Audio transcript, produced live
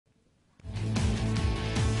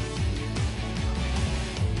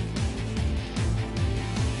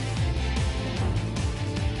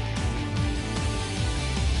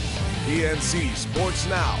PNC Sports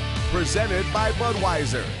Now, presented by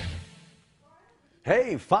Budweiser.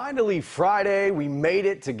 Hey, finally Friday. We made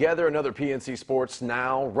it together. Another PNC Sports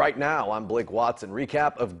Now. Right now, I'm Blake Watson.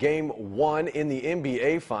 Recap of Game 1 in the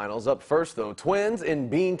NBA Finals. Up first, though, Twins in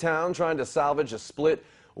Beantown trying to salvage a split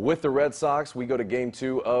with the Red Sox. We go to Game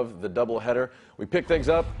 2 of the doubleheader. We pick things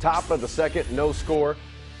up, top of the second, no score.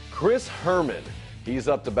 Chris Herman, he's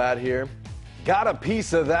up to bat here. Got a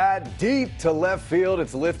piece of that deep to left field.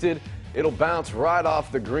 It's lifted. It'll bounce right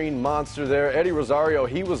off the green monster there. Eddie Rosario,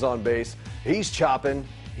 he was on base. He's chopping.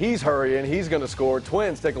 He's hurrying. He's going to score.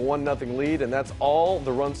 Twins take a 1-0 lead, and that's all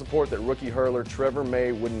the run support that rookie hurler Trevor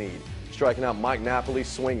May would need. Striking out Mike Napoli,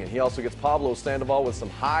 swinging. He also gets Pablo Sandoval with some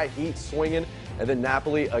high heat swinging, and then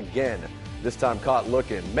Napoli again. This time caught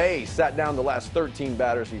looking. May sat down the last 13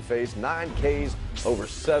 batters he faced. 9 Ks over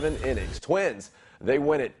 7 innings. Twins, they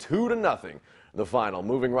win it 2-0. The final.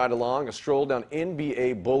 Moving right along, a stroll down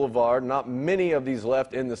NBA Boulevard. Not many of these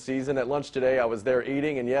left in the season. At lunch today, I was there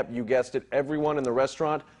eating, and yep, you guessed it, everyone in the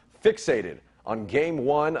restaurant fixated on Game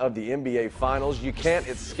 1 of the NBA Finals. You can't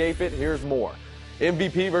escape it. Here's more.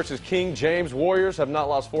 MVP versus King James. Warriors have not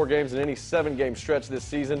lost 4 games in any 7-game stretch this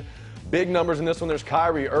season. Big numbers in this one. There's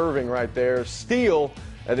Kyrie Irving right there. Steal,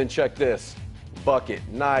 and then check this. Bucket.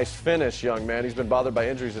 Nice finish, young man. He's been bothered by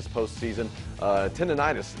injuries this postseason.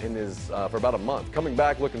 Tendonitis in his for about a month. Coming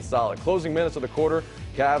back looking solid. Closing minutes of the quarter.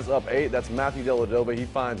 Cavs up 8. That's Matthew Dellavedova. He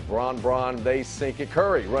finds Bron. They sink it.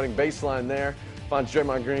 Curry running baseline there. Finds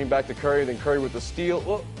Draymond Green back to Curry. Then Curry with the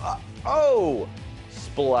steal. Oh!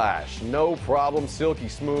 Splash. No problem. Silky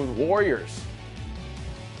smooth. Warriors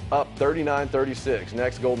up 39-36.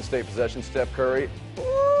 Next Golden State possession. Steph Curry.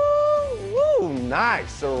 Ooh,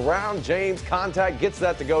 nice. Around James, contact, gets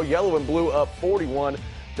that to go. Yellow and blue up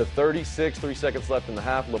 41-36. 3 seconds left in the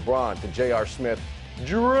half. LeBron to J.R. Smith.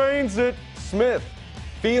 Drains it. Smith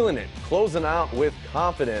feeling it. Closing out with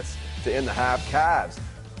confidence to end the half. Cavs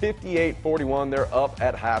 58-41. They're up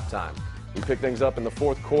at halftime. We pick things up in the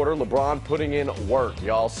fourth quarter. LeBron putting in work,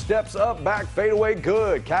 y'all. Steps up, back, fadeaway,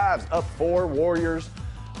 good. Cavs up 4. Warriors.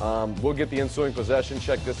 We'll get the ensuing possession.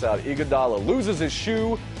 Check this out. Iguodala loses his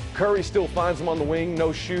shoe. Curry still finds him on the wing.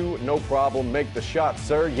 No shoe, no problem. Make the shot,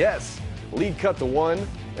 sir. Yes. Lead cut to 1.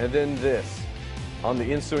 And then this. On the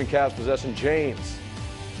ensuing Cavs possession, James.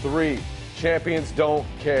 3. Champions don't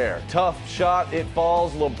care. Tough shot. It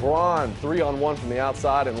falls. LeBron. 3-on-1 from the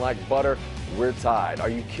outside. And like butter, we're tied. Are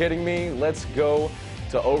you kidding me? Let's go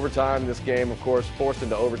to overtime. This game, of course, forced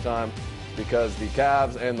into overtime because the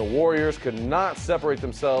Cavs and the Warriors could not separate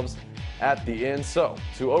themselves at the end. So,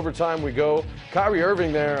 to overtime we go. Kyrie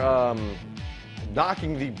Irving there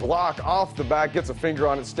knocking the block off the back, gets a finger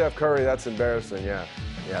on it. Steph Curry, that's embarrassing. Yeah,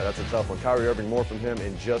 that's a tough one. Kyrie Irving, more from him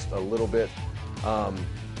in just a little bit.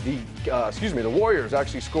 The Warriors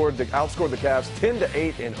actually outscored the Cavs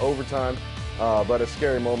 10-8 in overtime. But a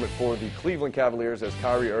scary moment for the Cleveland Cavaliers as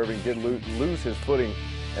Kyrie Irving did lose his footing,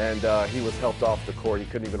 and he was helped off the court. He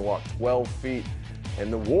couldn't even walk 12 feet.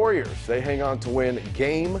 And the Warriors, they hang on to win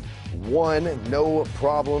Game 1, no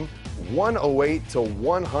problem.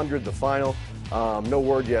 108-100 the final. No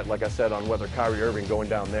word yet, like I said, on whether Kyrie Irving going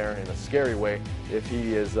down there in a scary way, if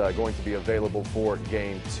he is going to be available for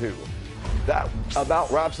Game 2. That about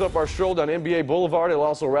wraps up our stroll down NBA Boulevard. It'll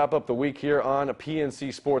also wrap up the week here on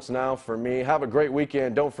PNC Sports Now for me. Have a great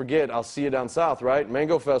weekend. Don't forget, I'll see you down south, right?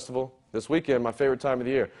 Mango Festival this weekend, my favorite time of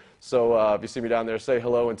the year. So if you see me down there, say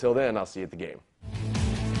hello. Until then, I'll see you at the game.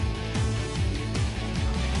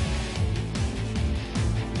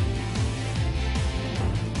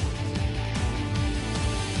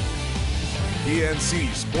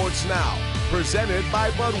 PNC Sports Now, presented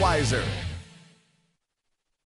by Budweiser.